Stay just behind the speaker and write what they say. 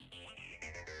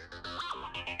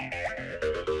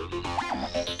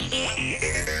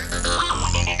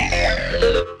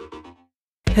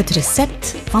Het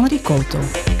recept van Ricolto.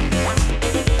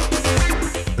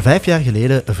 5 jaar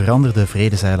geleden veranderden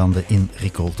Vredeseilanden in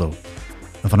Ricolto.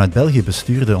 Een vanuit België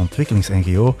bestuurde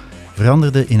ontwikkelings-NGO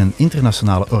veranderde in een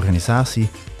internationale organisatie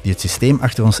die het systeem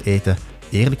achter ons eten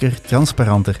eerlijker,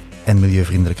 transparanter en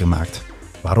milieuvriendelijker maakt.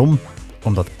 Waarom?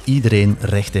 Omdat iedereen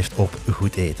recht heeft op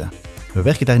goed eten. We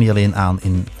werken daar niet alleen aan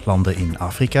in landen in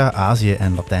Afrika, Azië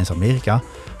en Latijns-Amerika,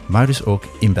 maar dus ook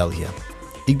in België.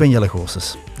 Ik ben Jelle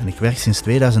Goossens en ik werk sinds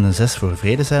 2006 voor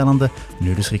Vredeseilanden,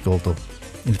 nu dus Ricolto.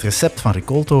 In het recept van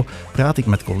Ricolto praat ik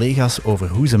met collega's over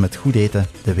hoe ze met goed eten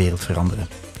de wereld veranderen.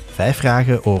 5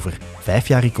 vragen over 5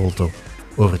 jaar Ricolto,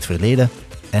 over het verleden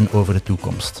en over de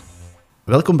toekomst.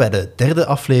 Welkom bij de 3e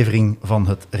aflevering van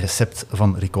het recept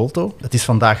van Ricolto. Het is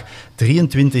vandaag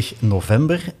 23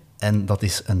 november en dat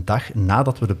is een dag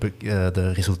nadat we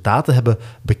de resultaten hebben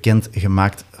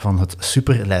bekendgemaakt van het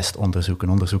superlijstonderzoek. Een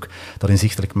onderzoek dat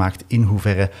inzichtelijk maakt in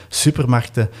hoeverre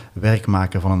supermarkten werk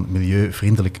maken van een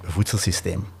milieuvriendelijk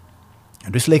voedselsysteem.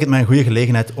 En dus leek het mij een goede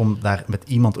gelegenheid om daar met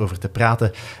iemand over te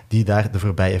praten die daar de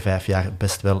voorbije 5 jaar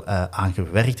best wel aan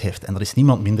gewerkt heeft. En dat is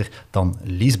niemand minder dan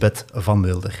Liesbeth van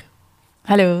Wilder.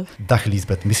 Hallo. Dag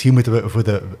Liesbeth. Misschien moeten we voor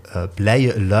de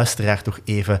blije luisteraar toch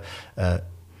even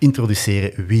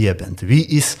introduceren wie je bent. Wie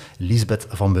is Liesbeth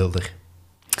van Wilder?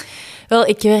 Wel,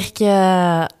 ik werk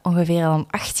ongeveer al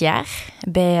 8 jaar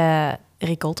bij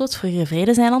Ricolto, het vroegere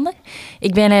Vredeseilanden.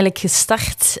 Ik ben eigenlijk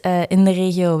gestart in de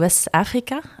regio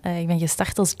West-Afrika. Ik ben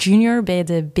gestart als junior bij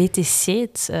de BTC,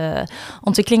 het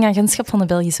ontwikkelingagentschap van de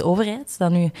Belgische overheid,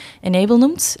 dat nu Enable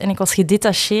noemt. En ik was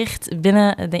gedetacheerd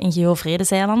binnen de NGO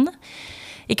Vredeseilanden.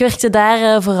 Ik werkte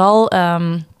daar vooral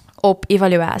op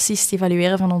evaluaties, het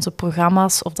evalueren van onze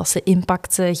programma's, of dat ze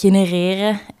impact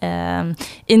genereren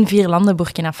in 4 landen,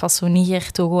 Burkina Faso,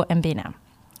 Niger, Togo en Benin.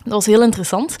 Dat was heel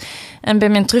interessant. En bij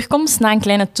mijn terugkomst, na een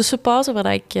kleine tussenpauze,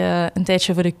 waar ik een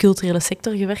tijdje voor de culturele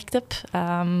sector gewerkt heb,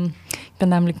 ik ben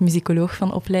namelijk muzikoloog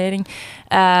van opleiding,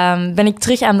 ben ik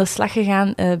terug aan de slag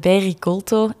gegaan bij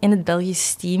Ricolto in het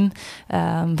Belgisch team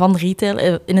van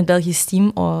retail, in het Belgisch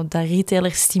team dat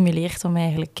retailers stimuleert om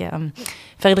eigenlijk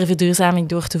verder verduurzaming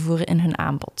door te voeren in hun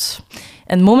aanbod.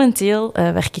 En momenteel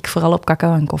werk ik vooral op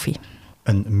cacao en koffie.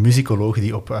 Een muzikoloog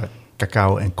die op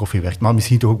cacao en koffie werkt. Maar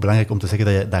misschien toch ook belangrijk om te zeggen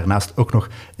dat je daarnaast ook nog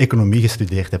economie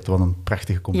gestudeerd hebt. Wat een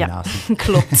prachtige combinatie. Ja,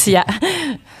 klopt, ja.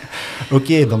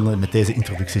 Oké, dan met deze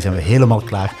introductie zijn we helemaal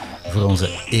klaar voor onze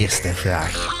eerste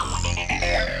vraag.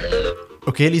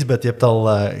 Oké, Liesbeth, je hebt al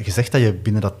gezegd dat je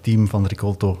binnen dat team van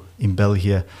Ricolto in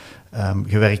België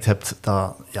gewerkt hebt,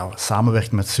 dat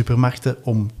samenwerkt met supermarkten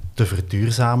om te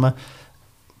verduurzamen.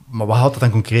 Maar wat houdt dat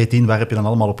dan concreet in? Waar heb je dan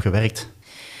allemaal op gewerkt?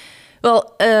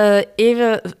 Wel,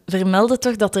 even vermelden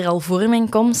toch dat er al voor mijn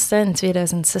komst, in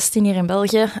 2016 hier in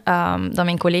België, dat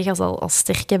mijn collega's al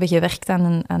sterk hebben gewerkt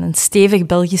aan een stevig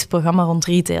Belgisch programma rond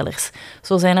retailers.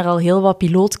 Zo zijn er al heel wat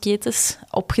pilootketens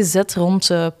opgezet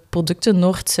rond producten,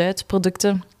 Noord-Zuid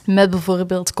producten, met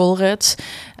bijvoorbeeld Colruyt,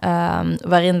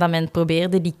 waarin dat men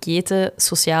probeerde die keten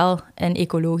sociaal en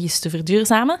ecologisch te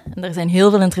verduurzamen. En er zijn heel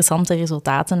veel interessante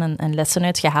resultaten en lessen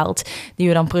uit gehaald, die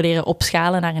we dan proberen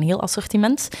opschalen naar een heel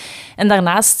assortiment. En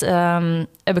daarnaast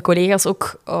hebben collega's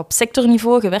ook op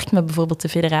sectorniveau gewerkt met bijvoorbeeld de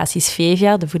federaties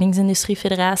VEVIA, de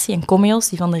Voedingsindustriefederatie, en Comeos,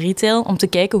 die van de retail, om te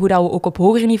kijken hoe dat we ook op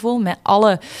hoger niveau met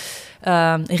alle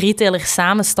retailers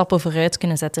samen stappen vooruit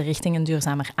kunnen zetten richting een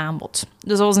duurzamer aanbod.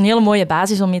 Dus dat was een hele mooie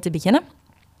basis om mee te beginnen.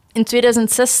 In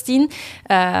 2016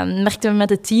 merkten we met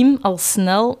het team al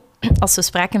snel, als we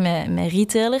spraken met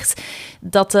retailers,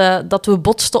 dat we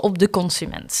botsten op de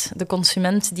consument. De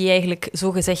consument die eigenlijk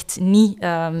zogezegd niet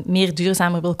meer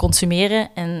duurzamer wil consumeren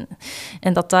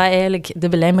en dat eigenlijk de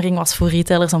belemmering was voor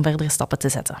retailers om verdere stappen te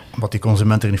zetten. Wat die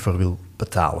consument er niet voor wil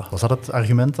betalen. Was dat het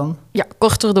argument dan? Ja,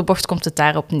 kort door de bocht komt het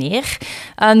daarop neer.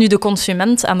 Nu, de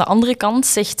consument aan de andere kant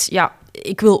zegt, ja,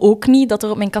 ik wil ook niet dat er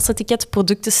op mijn kassaticket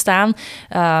producten staan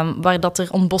waar dat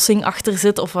er ontbossing achter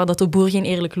zit of waar dat de boer geen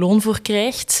eerlijk loon voor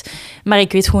krijgt. Maar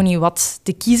ik weet gewoon niet wat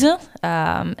te kiezen.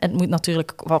 Het moet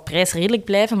natuurlijk wat prijsredelijk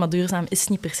blijven, maar duurzaam is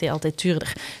niet per se altijd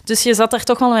duurder. Dus je zat daar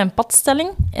toch wel met een padstelling.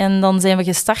 En dan zijn we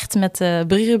gestart met de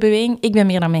burgerbeweging. Ik ben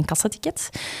meer dan mijn kassaticket.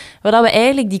 Waar we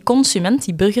eigenlijk die consument,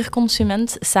 die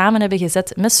burgerconsument, samen hebben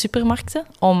gezet met supermarkten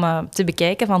om te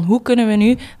bekijken van hoe kunnen we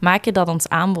nu maken dat ons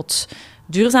aanbod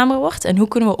duurzamer wordt en hoe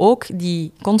kunnen we ook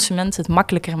die consument het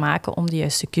makkelijker maken om de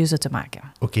juiste keuze te maken.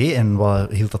 Oké, en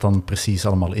wat hield dat dan precies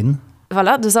allemaal in?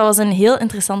 Voilà, dus dat was een heel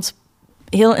interessant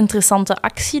heel interessante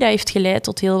actie. Dat heeft geleid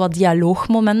tot heel wat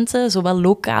dialoogmomenten, zowel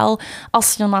lokaal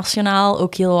als nationaal.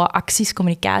 Ook heel wat acties,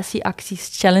 communicatieacties,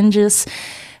 challenges,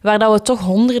 waar dat we toch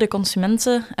honderden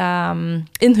consumenten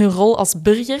in hun rol als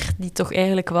burger, die toch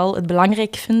eigenlijk wel het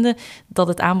belangrijk vinden dat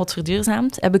het aanbod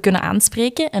verduurzaamt, hebben kunnen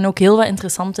aanspreken. En ook heel wat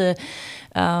interessante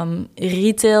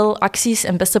retailacties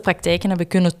en beste praktijken hebben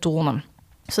kunnen tonen.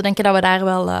 Dus we denken dat we daar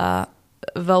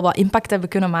wel wat impact hebben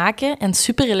kunnen maken. En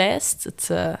Superlijst,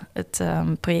 het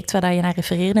project waar je naar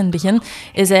refereerde in het begin,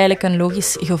 is eigenlijk een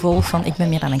logisch gevolg van Ik ben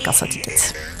meer dan een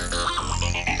kassaticket.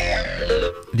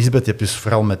 Elisabeth, je hebt dus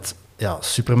vooral met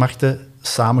supermarkten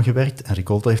samengewerkt. En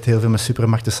Ricolto heeft heel veel met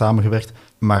supermarkten samengewerkt.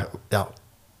 Maar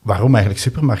waarom eigenlijk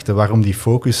supermarkten? Waarom die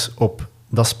focus op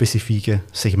dat specifieke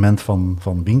segment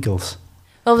van winkels?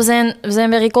 Wel, we zijn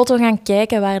bij Ricolto gaan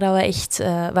kijken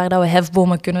waar dat we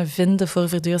hefbomen kunnen vinden voor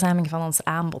verduurzaming van ons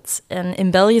aanbod. En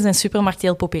in België zijn supermarkten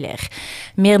heel populair.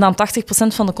 Meer dan 80%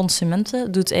 van de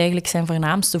consumenten doet eigenlijk zijn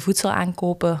voornaamste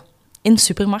voedselaankopen in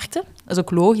supermarkten. Dat is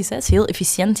ook logisch, hè? Het is heel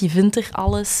efficiënt, je vindt er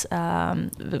alles.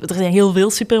 Er zijn heel veel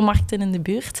supermarkten in de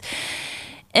buurt.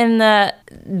 En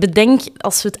bedenk,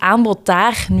 als we het aanbod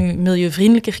daar nu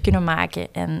milieuvriendelijker kunnen maken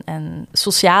en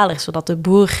socialer, zodat de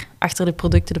boer achter de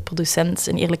producten, de producent,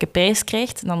 een eerlijke prijs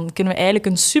krijgt, dan kunnen we eigenlijk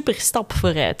een super stap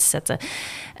vooruit zetten.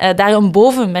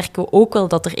 Daarboven merken we ook wel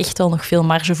dat er echt wel nog veel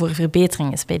marge voor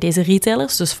verbetering is bij deze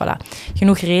retailers. Dus voilà,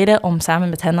 genoeg reden om samen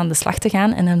met hen aan de slag te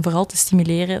gaan en hen vooral te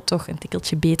stimuleren toch een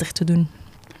tikkeltje beter te doen.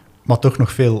 Maar toch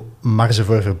nog veel marge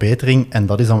voor verbetering. En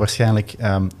dat is dan waarschijnlijk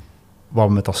wat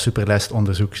we met dat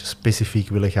superlijstonderzoek specifiek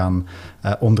willen gaan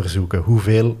onderzoeken.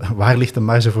 Waar ligt de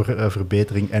marge voor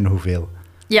verbetering en hoeveel?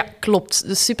 Ja, klopt.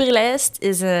 De Superlijst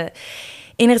is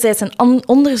enerzijds een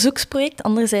onderzoeksproject,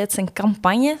 anderzijds een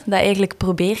campagne dat eigenlijk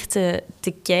probeert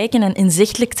te kijken en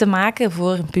inzichtelijk te maken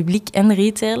voor publiek en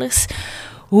retailers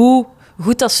hoe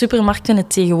goed dat supermarkten het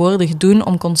tegenwoordig doen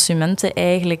om consumenten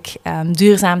eigenlijk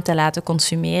duurzaam te laten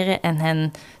consumeren en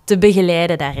hen te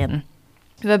begeleiden daarin.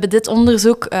 We hebben dit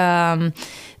onderzoek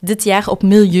dit jaar op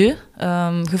milieu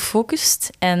gefocust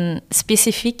en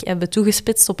specifiek hebben we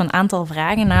toegespitst op een aantal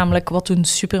vragen, namelijk wat doen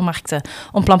supermarkten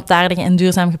om plantaardige en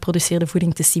duurzaam geproduceerde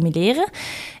voeding te stimuleren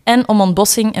en om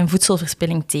ontbossing en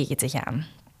voedselverspilling tegen te gaan.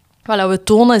 Voilà, we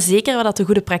tonen zeker waar dat de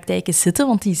goede praktijken zitten,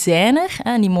 want die zijn er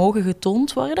en die mogen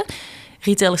getoond worden.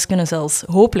 Retailers kunnen zelfs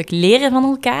hopelijk leren van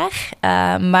elkaar,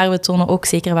 maar we tonen ook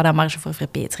zeker waar dat marge voor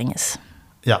verbetering is.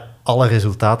 Ja, alle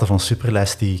resultaten van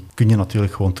Superlijst die kun je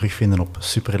natuurlijk gewoon terugvinden op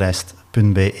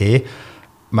superlijst.be.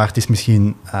 Maar het is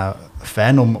misschien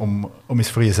fijn om eens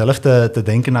voor jezelf te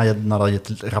denken, nadat je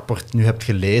het rapport nu hebt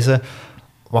gelezen,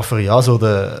 wat voor jou zo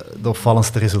de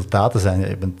opvallendste resultaten zijn.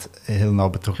 Je bent heel nauw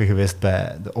betrokken geweest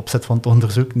bij de opzet van het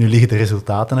onderzoek. Nu liggen de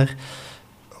resultaten er.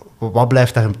 Wat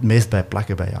blijft daar het meest bij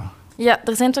plakken bij jou? Ja,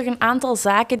 er zijn toch een aantal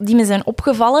zaken die me zijn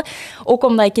opgevallen. Ook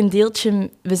omdat ik een deeltje...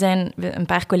 een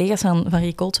paar collega's van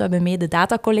Ricolto hebben mee de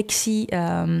datacollectie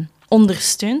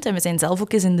ondersteund. En we zijn zelf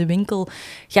ook eens in de winkel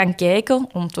gaan kijken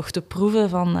om toch te proeven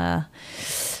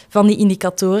van die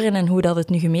indicatoren en hoe dat het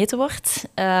nu gemeten wordt.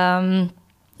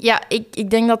 Ik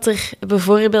denk dat er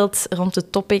bijvoorbeeld rond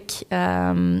het topic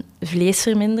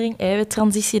vleesvermindering,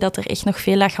 eiwittransitie, dat er echt nog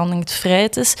veel laaghangend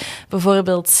fruit is.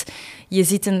 Bijvoorbeeld, je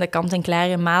ziet in de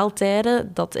kant-en-klare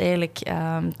maaltijden dat eigenlijk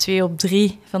 2 op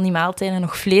 3 van die maaltijden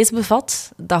nog vlees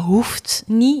bevat. Dat hoeft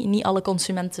niet. Niet alle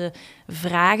consumenten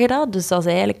vragen dat. Dus dat is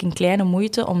eigenlijk een kleine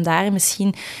moeite om daar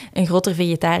misschien een groter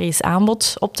vegetarisch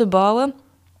aanbod op te bouwen.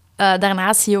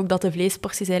 Daarnaast zie je ook dat de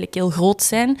vleesporties eigenlijk heel groot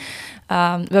zijn.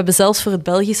 We hebben zelfs voor het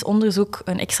Belgisch onderzoek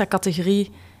een extra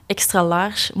categorie extra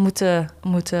large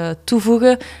moeten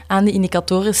toevoegen aan de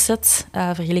indicatorenset,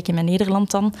 vergeleken met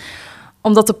Nederland dan.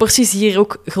 Omdat de porties hier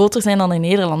ook groter zijn dan in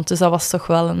Nederland. Dus dat was toch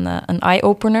wel een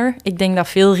eye-opener. Ik denk dat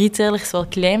veel retailers wel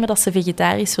claimen dat ze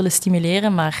vegetarisch willen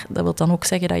stimuleren, maar dat wil dan ook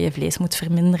zeggen dat je vlees moet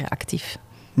verminderen actief.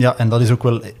 Ja, en dat is ook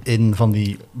wel een van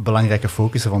die belangrijke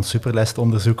focussen van het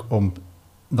Superlijstonderzoek, om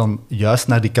dan juist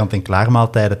naar die kant-en-klaar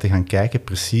maaltijden te gaan kijken,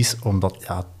 precies omdat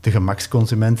de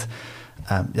gemaksconsument,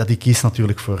 die kiest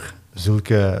natuurlijk voor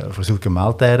zulke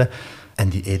maaltijden. En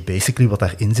die eet basically wat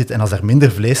daarin zit. En als er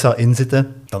minder vlees zou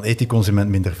inzitten, dan eet die consument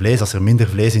minder vlees. Als er minder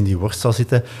vlees in die worst zou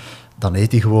zitten, dan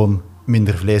eet hij gewoon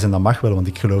minder vlees. En dat mag wel, want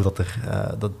ik geloof dat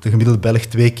de gemiddelde Belg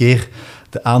 2 keer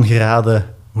de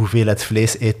aangeraden hoeveelheid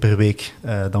vlees eet per week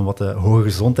dan wat de Hoge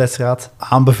Gezondheidsraad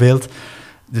aanbeveelt.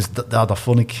 Dus dat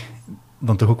vond ik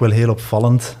dan toch ook wel heel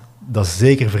opvallend. Dat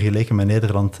zeker vergeleken met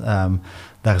Nederland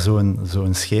daar zo'n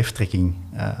scheeftrekking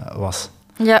was.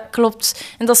 Ja, klopt.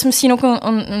 En dat is misschien ook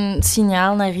een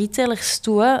signaal naar retailers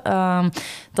toe, hè,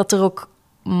 dat er ook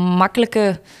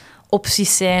makkelijke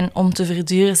opties zijn om te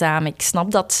verduurzamen. Ik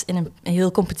snap dat in een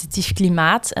heel competitief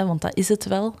klimaat, want dat is het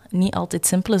wel, niet altijd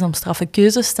simpel is om straffe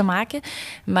keuzes te maken.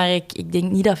 Maar ik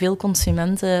denk niet dat veel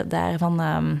consumenten daarvan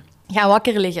gaan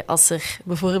wakker liggen als er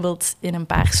bijvoorbeeld in een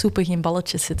paar soepen geen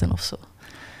balletjes zitten of zo.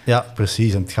 Ja,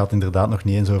 precies. En het gaat inderdaad nog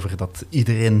niet eens over dat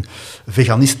iedereen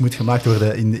veganist moet gemaakt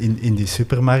worden in die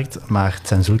supermarkt. Maar het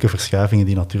zijn zulke verschuivingen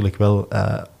die natuurlijk wel,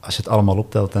 als je het allemaal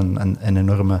optelt, een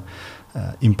enorme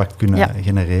impact kunnen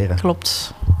genereren.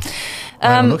 Klopt.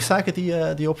 Waren er nog zaken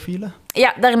die opvielen?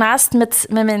 Ja, daarnaast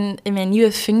in mijn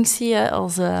nieuwe functie,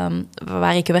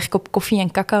 waar ik werk op koffie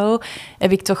en cacao,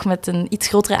 heb ik toch met een iets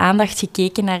grotere aandacht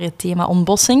gekeken naar het thema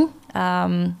ontbossing.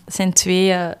 Het zijn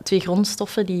twee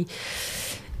grondstoffen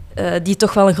die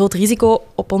toch wel een groot risico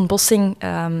op ontbossing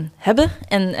hebben.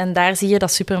 En daar zie je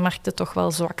dat supermarkten toch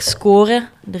wel zwak scoren.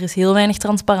 Er is heel weinig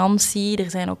transparantie. Er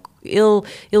zijn ook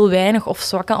heel weinig of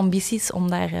zwakke ambities om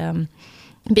daar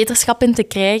beterschap in te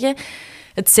krijgen.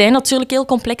 Het zijn natuurlijk heel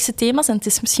complexe thema's en het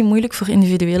is misschien moeilijk voor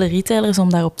individuele retailers om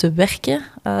daarop te werken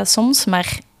soms,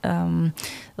 maar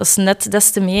dat is net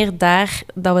des te meer daar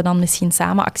dat we dan misschien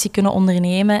samen actie kunnen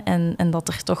ondernemen en dat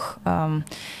er toch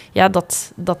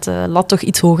dat de lat toch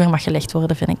iets hoger mag gelegd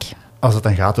worden, vind ik. Als het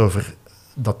dan gaat over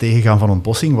dat tegengaan van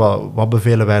ontbossing, wat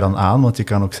bevelen wij dan aan? Want je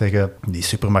kan ook zeggen, die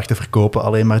supermarkten verkopen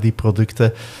alleen maar die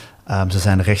producten. Ze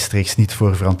zijn er rechtstreeks niet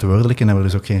voor verantwoordelijk en hebben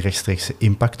dus ook geen rechtstreekse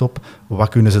impact op. Wat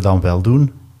kunnen ze dan wel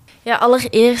doen? Ja,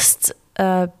 allereerst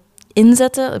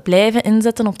blijven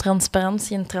inzetten op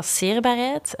transparantie en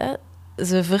traceerbaarheid. Hè.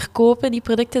 Ze verkopen die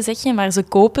producten, zeg je, maar ze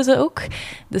kopen ze ook.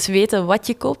 Dus weten wat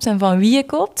je koopt en van wie je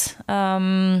koopt.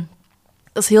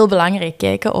 Dat is heel belangrijk.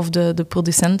 Kijken of de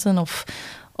producenten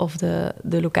of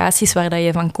de locaties waar dat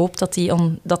je van koopt,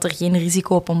 dat er geen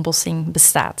risico op ontbossing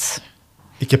bestaat.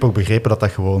 Ik heb ook begrepen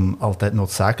dat gewoon altijd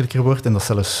noodzakelijker wordt en dat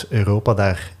zelfs Europa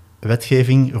daar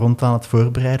wetgeving rond aan het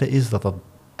voorbereiden is, dat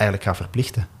eigenlijk gaat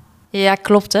verplichten. Ja,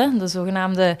 klopt. Hè. De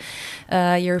zogenaamde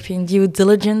European Due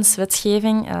Diligence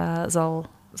wetgeving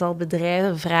zal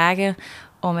bedrijven vragen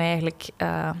om eigenlijk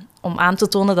om aan te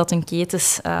tonen dat hun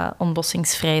ketens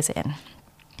ontbossingsvrij zijn.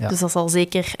 Ja. Dus dat zal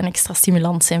zeker een extra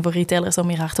stimulans zijn voor retailers om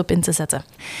hier hard op in te zetten.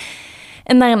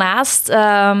 En daarnaast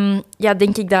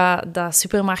denk ik dat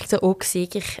supermarkten ook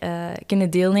zeker kunnen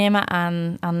deelnemen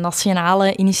aan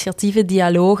nationale initiatieven,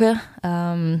 dialogen,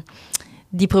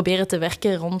 die proberen te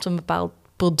werken rond een bepaald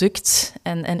product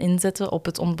en inzetten op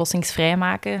het ontbossingsvrij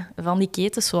maken van die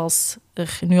ketens, zoals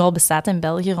er nu al bestaat in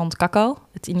België rond cacao,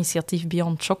 het initiatief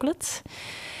Beyond Chocolate.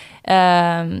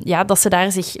 Dat ze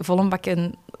daar zich vol een bak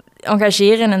in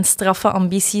engageren en straffe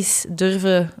ambities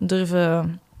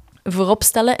durven voorop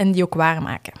stellen en die ook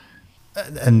waarmaken.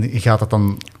 En gaat het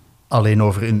dan alleen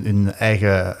over hun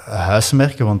eigen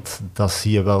huismerken? Want dat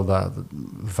zie je wel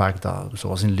vaak,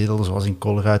 zoals in Lidl, zoals in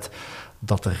Colruyt,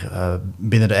 dat er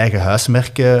binnen de eigen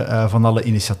huismerken van alle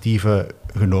initiatieven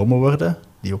genomen worden,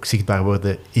 die ook zichtbaar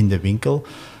worden in de winkel.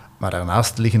 Maar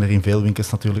daarnaast liggen er in veel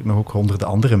winkels natuurlijk nog ook honderden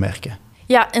andere merken.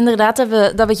 Ja, inderdaad, dat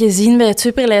hebben we gezien bij het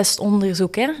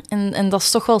superlijstonderzoek. Hè? En dat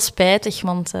is toch wel spijtig,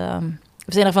 want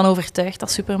we zijn ervan overtuigd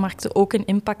dat supermarkten ook een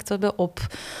impact hebben op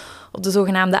de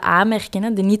zogenaamde A-merken,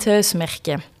 hè, de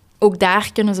niet-huismerken. Ook daar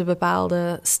kunnen ze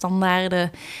bepaalde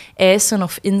standaarden eisen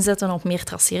of inzetten op meer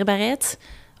traceerbaarheid.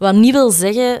 Wat niet wil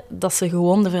zeggen dat ze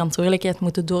gewoon de verantwoordelijkheid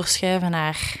moeten doorschuiven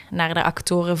naar de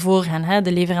actoren voor hen. Hè.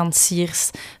 De leveranciers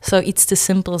zou iets te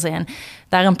simpel zijn.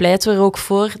 Daarom pleiten we er ook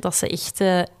voor dat ze echt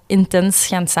intens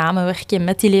gaan samenwerken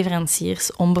met die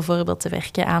leveranciers om bijvoorbeeld te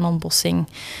werken aan ontbossing.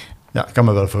 Ja, ik kan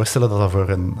me wel voorstellen dat dat voor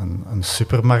een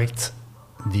supermarkt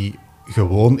die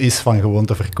gewoon is van gewoon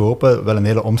te verkopen, wel een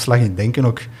hele omslag in denken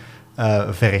ook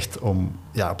vergt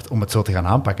om het zo te gaan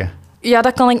aanpakken. Ja,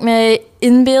 dat kan ik mij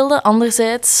inbeelden.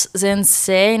 Anderzijds zijn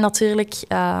zij natuurlijk...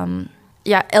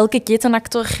 elke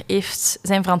ketenactor heeft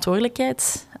zijn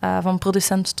verantwoordelijkheid, van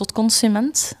producent tot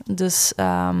consument. Dus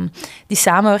die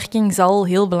samenwerking zal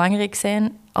heel belangrijk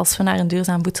zijn als we naar een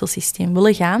duurzaam voedselsysteem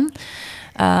willen gaan.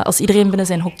 Als iedereen binnen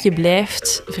zijn hokje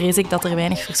blijft, vrees ik dat er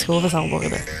weinig verschoven zal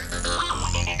worden.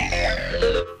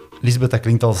 Lisbeth, dat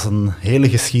klinkt als een hele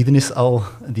geschiedenis al,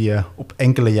 die je op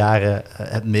enkele jaren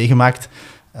hebt meegemaakt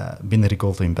binnen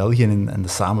Ricolto in België en de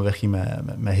samenwerking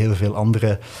met heel veel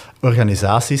andere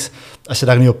organisaties. Als je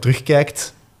daar nu op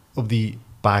terugkijkt, op die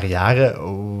paar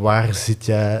jaren,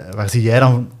 waar zie jij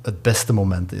dan het beste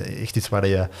moment? Echt iets waar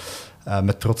je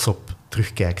met trots op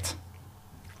terugkijkt?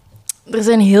 Er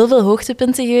zijn heel veel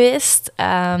hoogtepunten geweest.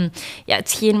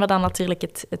 Hetgeen wat dan natuurlijk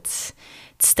het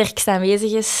sterkst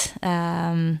aanwezig is,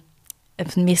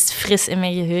 het meest fris in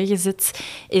mijn geheugen zit,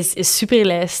 is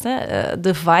Superlijst. Hè.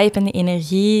 De vibe en de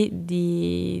energie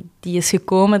die is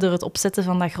gekomen door het opzetten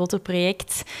van dat grote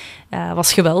project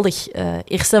was geweldig.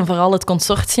 Eerst en vooral het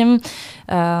consortium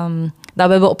dat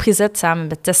we hebben opgezet samen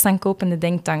met Testaankoop en de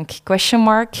denktank Question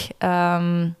Mark.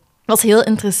 Was heel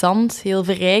interessant, heel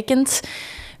verrijkend.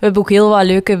 We hebben ook heel wat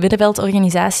leuke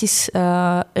middenveldorganisaties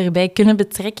erbij kunnen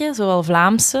betrekken, zowel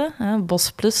Vlaamse,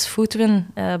 Bos Plus, Foodwin,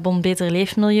 Bon Beter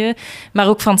Leefmilieu, maar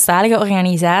ook Franstalige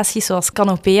organisaties zoals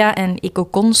Canopea en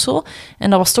Ecoconso. En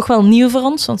dat was toch wel nieuw voor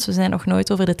ons, want we zijn nog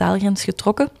nooit over de taalgrens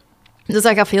getrokken. Dus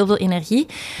dat gaf heel veel energie.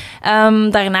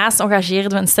 Daarnaast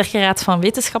engageerden we een sterke raad van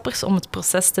wetenschappers om het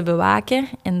proces te bewaken.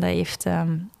 En dat heeft...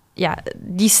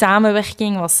 die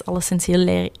samenwerking was alleszins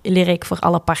heel leerrijk voor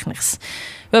alle partners.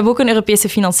 We hebben ook een Europese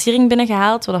financiering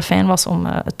binnengehaald, wat fijn was om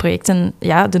het project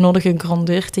de nodige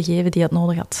grandeur te geven die het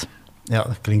nodig had. Ja,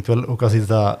 dat klinkt wel ook als iets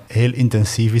dat heel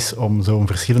intensief is om zo'n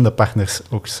verschillende partners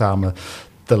ook samen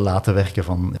te laten werken.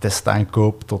 Van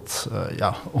testaankoop tot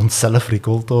onszelf,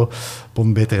 Ricolto,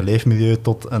 Bon Beter Leefmilieu,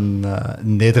 tot een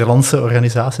Nederlandse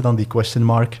organisatie dan, die Question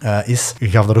Mark is.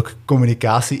 Gaf dat ook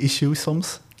communicatie-issues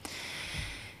soms?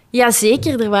 Ja,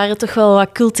 zeker. Er waren toch wel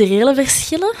wat culturele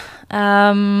verschillen.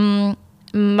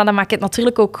 Maar dat maakt het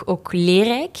natuurlijk ook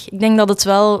leerrijk. Ik denk dat het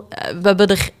wel... we hebben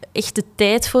er echt de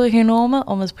tijd voor genomen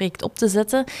om het project op te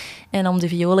zetten en om de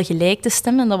violen gelijk te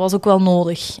stemmen. En dat was ook wel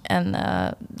nodig. En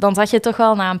dan zag je toch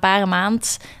wel na een paar maanden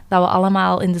dat we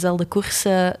allemaal in dezelfde koers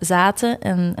zaten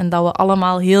en dat we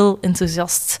allemaal heel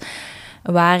enthousiast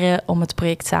waren om het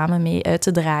project samen mee uit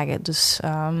te dragen. Dus...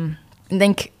 ik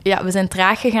denk, we zijn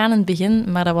traag gegaan in het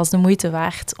begin, maar dat was de moeite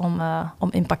waard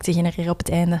om impact te genereren op het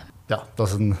einde. Ja, dat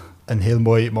is een heel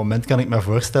mooi moment, kan ik me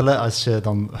voorstellen. Als je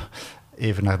dan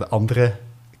even naar de andere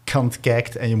kant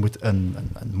kijkt en je moet een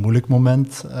moeilijk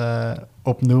moment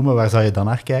opnoemen, waar zou je dan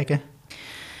naar kijken?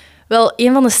 Wel,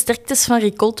 een van de sterktes van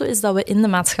Ricolto is dat we in de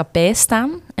maatschappij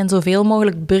staan en zoveel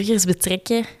mogelijk burgers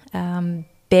betrekken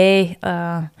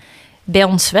bij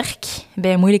ons werk,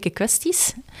 bij moeilijke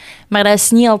kwesties. Maar dat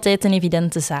is niet altijd een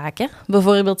evidente zaak. Hè.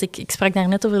 Bijvoorbeeld, ik sprak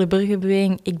daarnet over de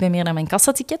burgerbeweging Ik ben meer dan mijn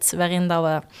kassaticket, waarin dat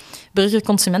we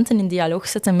burgerconsumenten in dialoog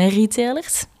zetten met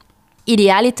retailers.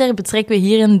 Idealiter betrekken we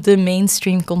hierin de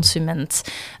mainstream consument.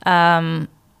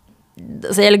 Dat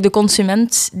is eigenlijk de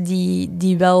consument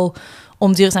die wel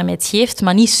om duurzaamheid geeft,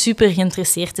 maar niet super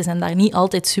geïnteresseerd is en daar niet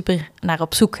altijd super naar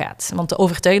op zoek gaat. Want de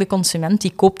overtuigde consument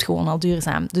die koopt gewoon al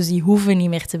duurzaam, dus die hoeven we niet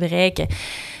meer te bereiken.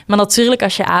 Maar natuurlijk,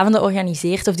 als je avonden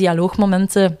organiseert of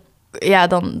dialoogmomenten,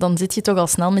 dan zit je toch al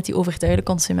snel met die overtuigde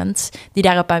consument die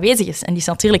daarop aanwezig is. En die is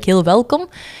natuurlijk heel welkom,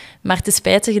 maar het is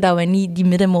spijtig dat we niet die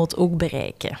middenmoot ook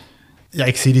bereiken. Ja,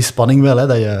 ik zie die spanning wel, hè,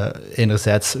 dat je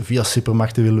enerzijds via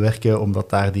supermarkten wil werken, omdat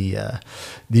daar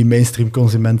die mainstream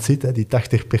consument zit, hè, die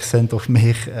 80% of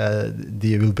meer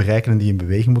die je wil bereiken en die je in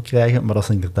beweging moet krijgen. Maar dat is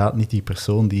inderdaad niet die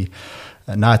persoon die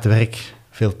na het werk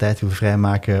veel tijd wil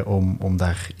vrijmaken om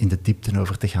daar in de diepte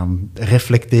over te gaan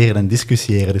reflecteren en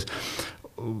discussiëren. Dus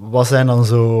wat zijn dan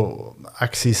zo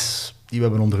acties die we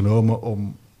hebben ondernomen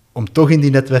om toch in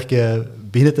die netwerken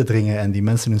binnen te dringen en die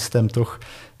mensen hun stem toch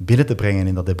binnen te brengen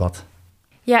in dat debat?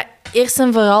 Ja, eerst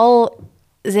en vooral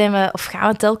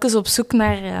gaan we telkens op zoek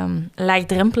naar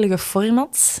laagdrempelige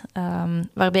formats,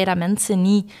 waarbij dat mensen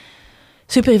niet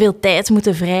superveel tijd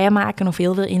moeten vrijmaken of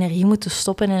heel veel energie moeten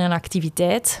stoppen in een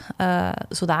activiteit,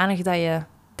 zodanig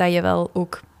dat je wel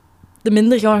ook de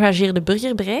minder geëngageerde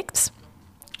burger bereikt.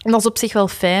 En dat is op zich wel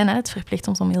fijn. Hè? Het verplicht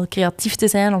ons om heel creatief te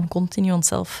zijn, om continu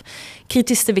onszelf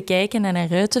kritisch te bekijken en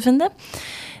eruit te vinden.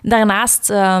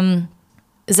 Daarnaast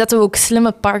zetten we ook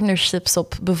slimme partnerships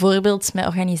op. Bijvoorbeeld met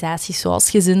organisaties zoals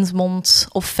Gezinsbond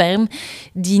of Ferm,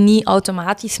 die niet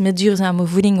automatisch met duurzame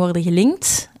voeding worden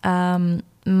gelinkt,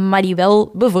 maar die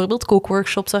wel bijvoorbeeld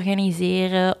kookworkshops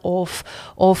organiseren of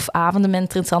avonden met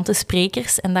interessante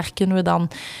sprekers. En daar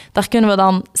kunnen we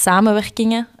dan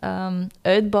samenwerkingen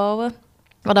uitbouwen,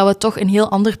 waar we toch een heel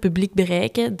ander publiek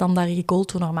bereiken dan dat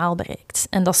Ricolto normaal bereikt.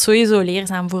 En dat is sowieso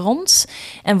leerzaam voor ons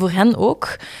en voor hen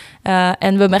ook.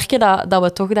 En we merken dat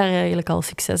we toch daar eigenlijk al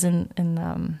succes in...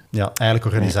 Ja,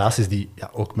 eigenlijk organisaties die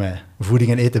ook met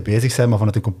voeding en eten bezig zijn, maar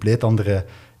vanuit een compleet andere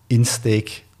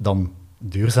insteek dan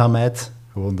duurzaamheid.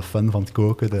 Gewoon de fun van het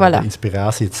koken, de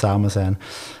inspiratie, het samen zijn.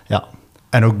 Ja.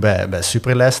 En ook bij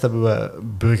Superlijst hebben we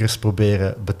burgers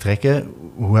proberen betrekken.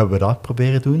 Hoe hebben we dat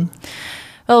proberen doen?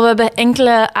 Wel, we hebben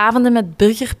enkele avonden met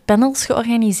burgerpanels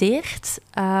georganiseerd,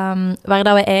 waar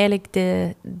dat we eigenlijk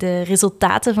de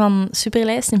resultaten van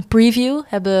Superlijst in preview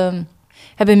hebben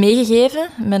hebben meegegeven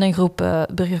met een groep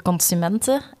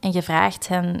burgerconsumenten en gevraagd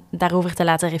hen daarover te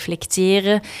laten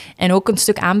reflecteren en ook een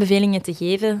stuk aanbevelingen te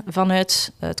geven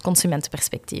vanuit het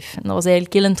consumentenperspectief. En dat was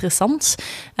eigenlijk heel interessant.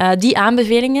 Die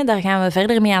aanbevelingen, daar gaan we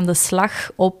verder mee aan de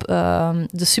slag op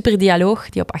de superdialoog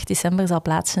die op 8 december zal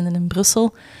plaatsvinden in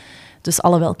Brussel. Dus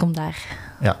alle welkom daar.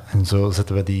 Ja, en zo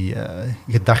zetten we die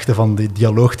gedachte van die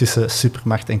dialoog tussen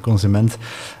supermarkt en consument,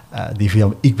 die via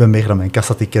Ik ben meer dan mijn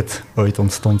kassaticket ooit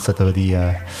ontstond, zetten we die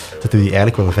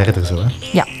eigenlijk wel verder zo. Hè?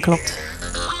 Ja, klopt.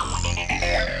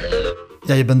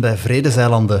 Ja, je bent bij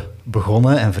Vredezeilanden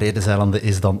begonnen en Vredezeilanden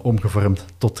is dan omgevormd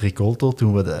tot Ricolto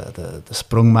toen we de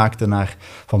sprong maakten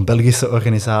van Belgische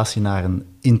organisatie naar een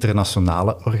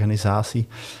internationale organisatie.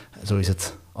 Zo is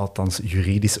het althans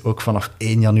juridisch ook vanaf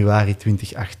 1 januari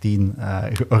 2018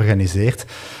 georganiseerd.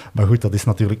 Maar goed, dat is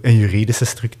natuurlijk een juridische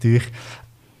structuur.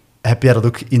 Heb jij dat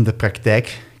ook in de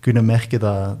praktijk kunnen merken,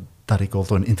 dat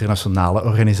Ricolto een internationale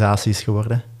organisatie is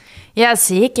geworden? Ja,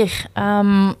 zeker.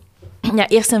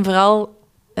 Eerst en vooral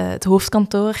het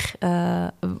hoofdkantoor.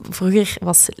 Vroeger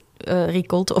was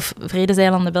Ricolto of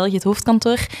Vredezeilanden België het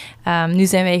hoofdkantoor. Nu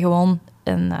zijn wij gewoon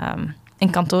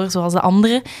een kantoor zoals de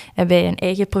anderen. Hebben wij een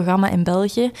eigen programma in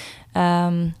België.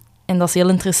 En dat is heel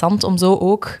interessant om zo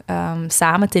ook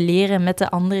samen te leren met de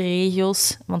andere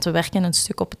regio's, want we werken een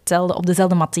stuk op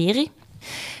dezelfde materie.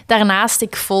 Daarnaast,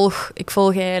 ik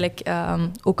volg eigenlijk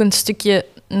ook een stukje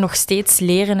nog steeds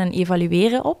leren en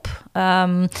evalueren op.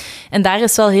 En daar is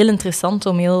het wel heel interessant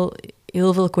om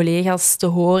heel veel collega's te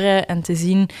horen en te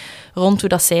zien rond hoe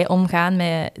dat zij omgaan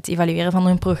met het evalueren van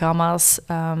hun programma's,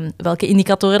 welke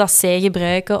indicatoren dat zij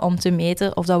gebruiken om te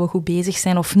meten of dat we goed bezig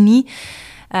zijn of niet.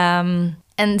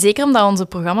 En zeker omdat onze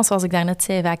programma's, zoals ik daarnet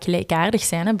zei, vaak gelijkaardig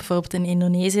zijn. Hè. Bijvoorbeeld in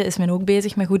Indonesië is men ook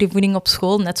bezig met goede voeding op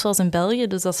school, net zoals in België.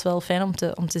 Dus dat is wel fijn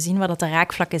om te zien wat dat de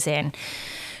raakvlakken zijn.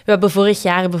 We hebben vorig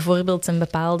jaar bijvoorbeeld een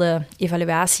bepaalde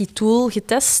evaluatietool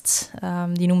getest.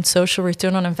 Die noemt Social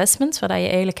Return on Investment, waar je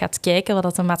eigenlijk gaat kijken wat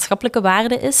dat de maatschappelijke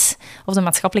waarde is of de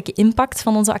maatschappelijke impact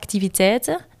van onze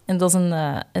activiteiten. En dat is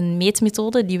een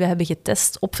meetmethode die we hebben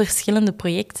getest op verschillende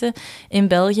projecten in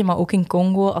België, maar ook in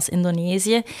Congo als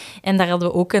Indonesië. En daar hadden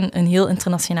we ook een heel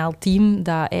internationaal team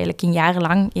dat eigenlijk een jaar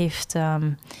lang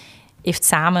heeft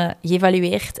samen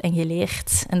geëvalueerd en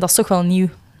geleerd. En dat is toch wel nieuw.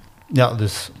 Ja,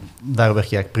 dus daar werk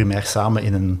je eigenlijk primair samen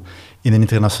in een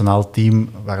internationaal team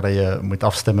waar dat je moet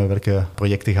afstemmen welke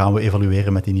projecten gaan we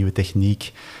evalueren met die nieuwe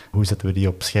techniek, hoe zetten we die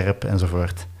op scherp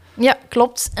enzovoort. Ja,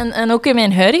 klopt. En ook in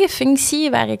mijn huidige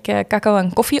functie, waar ik cacao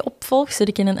en koffie opvolg, zit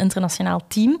ik in een internationaal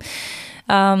team.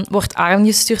 Wordt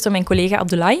aangestuurd door mijn collega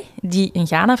Abdoulaye, die in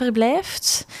Ghana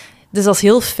verblijft. Dus dat is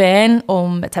heel fijn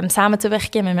om met hem samen te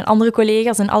werken, met mijn andere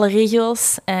collega's in alle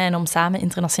regio's en om samen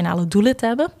internationale doelen te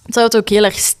hebben. Het zou het ook heel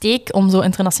erg steek om zo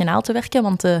internationaal te werken,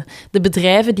 want de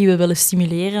bedrijven die we willen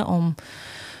stimuleren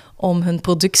om hun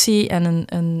productie en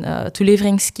hun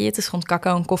toeleveringsketens rond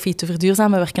cacao en koffie te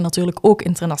verduurzamen, werken natuurlijk ook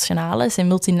internationaal. Het zijn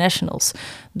multinationals.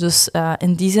 Dus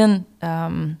in die zin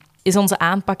is onze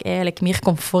aanpak eigenlijk meer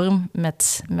conform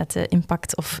met de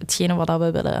impact of hetgene wat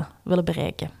we willen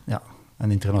bereiken. Ja,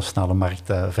 een internationale markt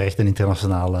vergt een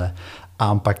internationale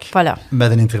aanpak Voilà.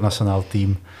 Met een internationaal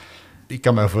team. Ik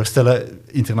kan me voorstellen,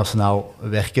 internationaal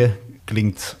werken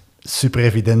klinkt super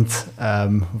evident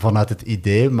vanuit het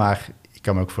idee, maar ik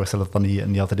kan me ook voorstellen dat dat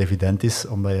niet altijd evident is,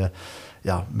 omdat je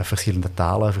met verschillende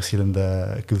talen, verschillende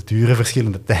culturen,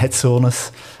 verschillende tijdzones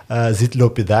zit.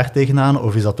 Loop je daar tegenaan?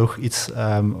 Of is dat toch iets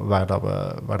waar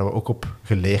we ook op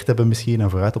geleerd hebben misschien en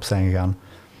vooruit op zijn gegaan?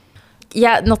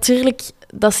 Ja, natuurlijk,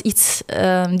 dat is iets,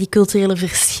 die culturele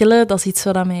verschillen, dat is iets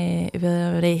wat mij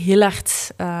heel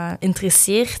hard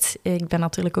interesseert. Ik ben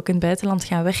natuurlijk ook in het buitenland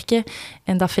gaan werken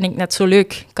en dat vind ik net zo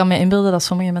leuk. Ik kan me inbeelden dat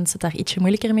sommige mensen het daar ietsje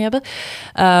moeilijker mee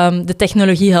hebben. De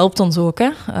technologie helpt ons ook. Hè.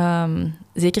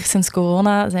 Zeker sinds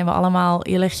corona zijn we allemaal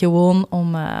heel erg gewoon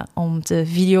om te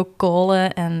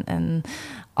videocallen en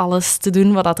alles te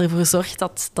doen wat ervoor zorgt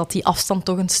dat die afstand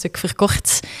toch een stuk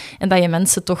verkort en dat je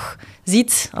mensen toch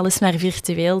ziet, al is maar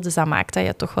virtueel. Dus dat maakt dat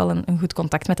je toch wel een goed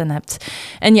contact met hen hebt.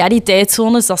 En ja, die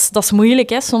tijdzones, dat is moeilijk.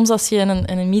 Hè? Soms als je in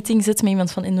een meeting zit met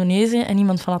iemand van Indonesië en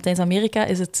iemand van Latijns-Amerika,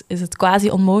 is het quasi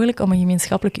onmogelijk om een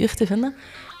gemeenschappelijk uur te vinden.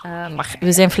 Maar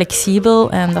we zijn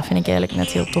flexibel en dat vind ik eigenlijk net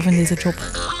heel tof in deze job.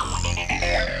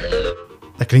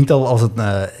 Dat klinkt al als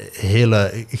een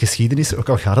hele geschiedenis, ook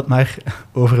al gaat het maar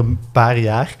over een paar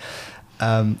jaar.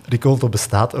 Ricolto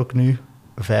bestaat ook nu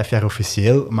 5 jaar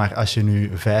officieel, maar als je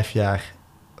nu 5 jaar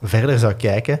verder zou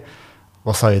kijken,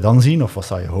 wat zou je dan zien of wat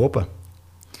zou je hopen?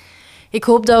 Ik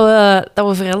hoop dat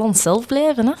we vooral onszelf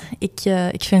blijven. Hè.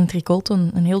 Ik vind Ricolto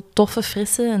een heel toffe,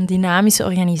 frisse en dynamische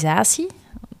organisatie.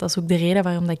 Dat is ook de reden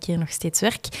waarom dat ik hier nog steeds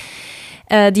werk.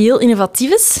 die heel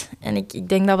innovatief is. En ik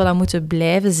denk dat we dat moeten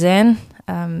blijven zijn.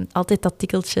 Altijd dat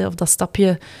tikkeltje of dat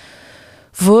stapje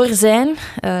voor zijn.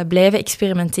 Blijven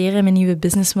experimenteren met nieuwe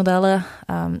businessmodellen.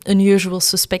 Een usual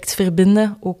suspect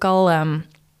verbinden. Ook al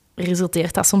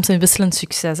resulteert dat soms in wisselend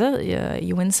succes. Hè?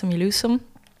 You win some, you lose some.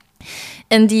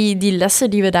 En die lessen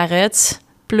die we daaruit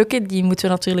plukken, die moeten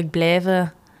we natuurlijk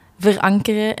blijven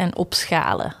verankeren en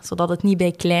opschalen. Zodat het niet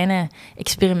bij kleine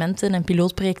experimenten en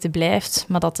pilootprojecten blijft,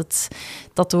 maar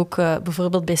dat ook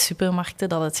bijvoorbeeld bij supermarkten,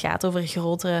 dat het gaat over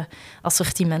grotere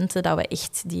assortimenten, dat we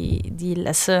echt die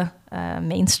lessen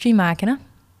mainstream maken. Hè?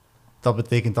 Dat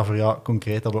betekent dat voor jou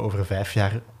concreet dat we over 5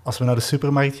 jaar, als we naar de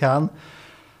supermarkt gaan,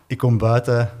 ik kom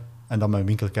buiten en dat mijn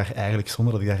winkelkar eigenlijk,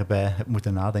 zonder dat ik daarbij heb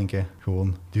moeten nadenken,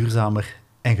 gewoon duurzamer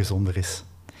en gezonder is.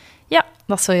 Ja,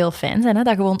 dat zou heel fijn zijn, hè?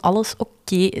 Dat gewoon alles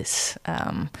oké is.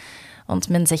 Want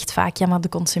men zegt vaak, ja, maar de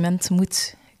consument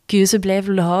moet keuze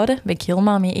blijven houden. Daar ben ik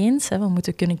helemaal mee eens. Hè? We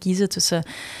moeten kunnen kiezen tussen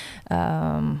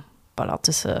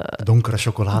donkere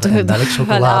chocolade en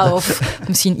melkchocolade. Voilà, of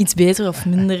misschien iets beter of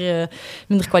minder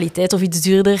kwaliteit of iets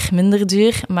duurder, minder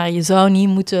duur. Maar je zou niet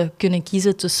moeten kunnen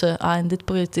kiezen tussen in dit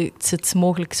product zit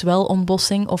mogelijk wel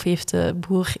ontbossing of heeft de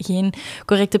boer geen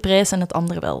correcte prijs en het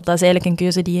andere wel. Dat is eigenlijk een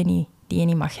keuze die je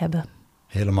niet mag hebben.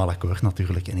 Helemaal akkoord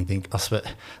natuurlijk. En ik denk, als we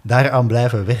daaraan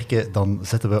blijven werken, dan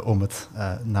zetten we, om het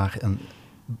naar een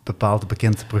bepaald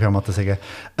bekend programma te zeggen,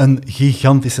 een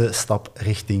gigantische stap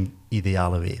richting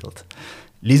ideale wereld.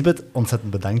 Liesbeth,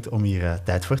 ontzettend bedankt om hier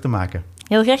tijd voor te maken.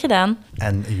 Heel graag gedaan.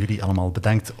 En jullie allemaal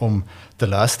bedankt om te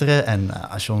luisteren. En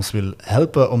als je ons wil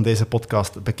helpen om deze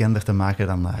podcast bekender te maken,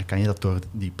 dan kan je dat door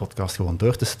die podcast gewoon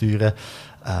door te sturen,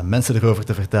 mensen erover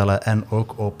te vertellen en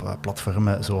ook op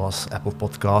platformen zoals Apple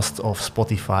Podcast of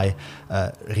Spotify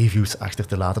reviews achter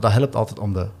te laten. Dat helpt altijd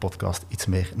om de podcast iets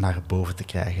meer naar boven te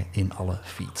krijgen in alle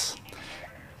feeds.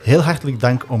 Heel hartelijk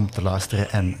dank om te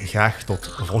luisteren en graag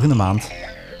tot volgende maand.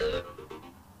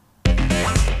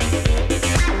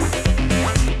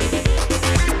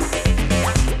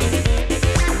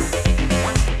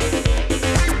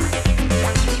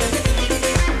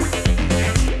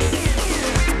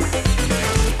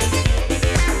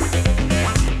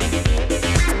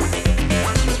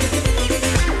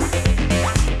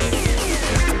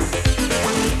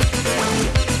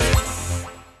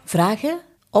 Vragen,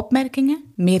 opmerkingen,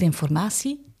 meer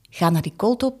informatie? Ga naar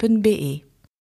ricolto.be.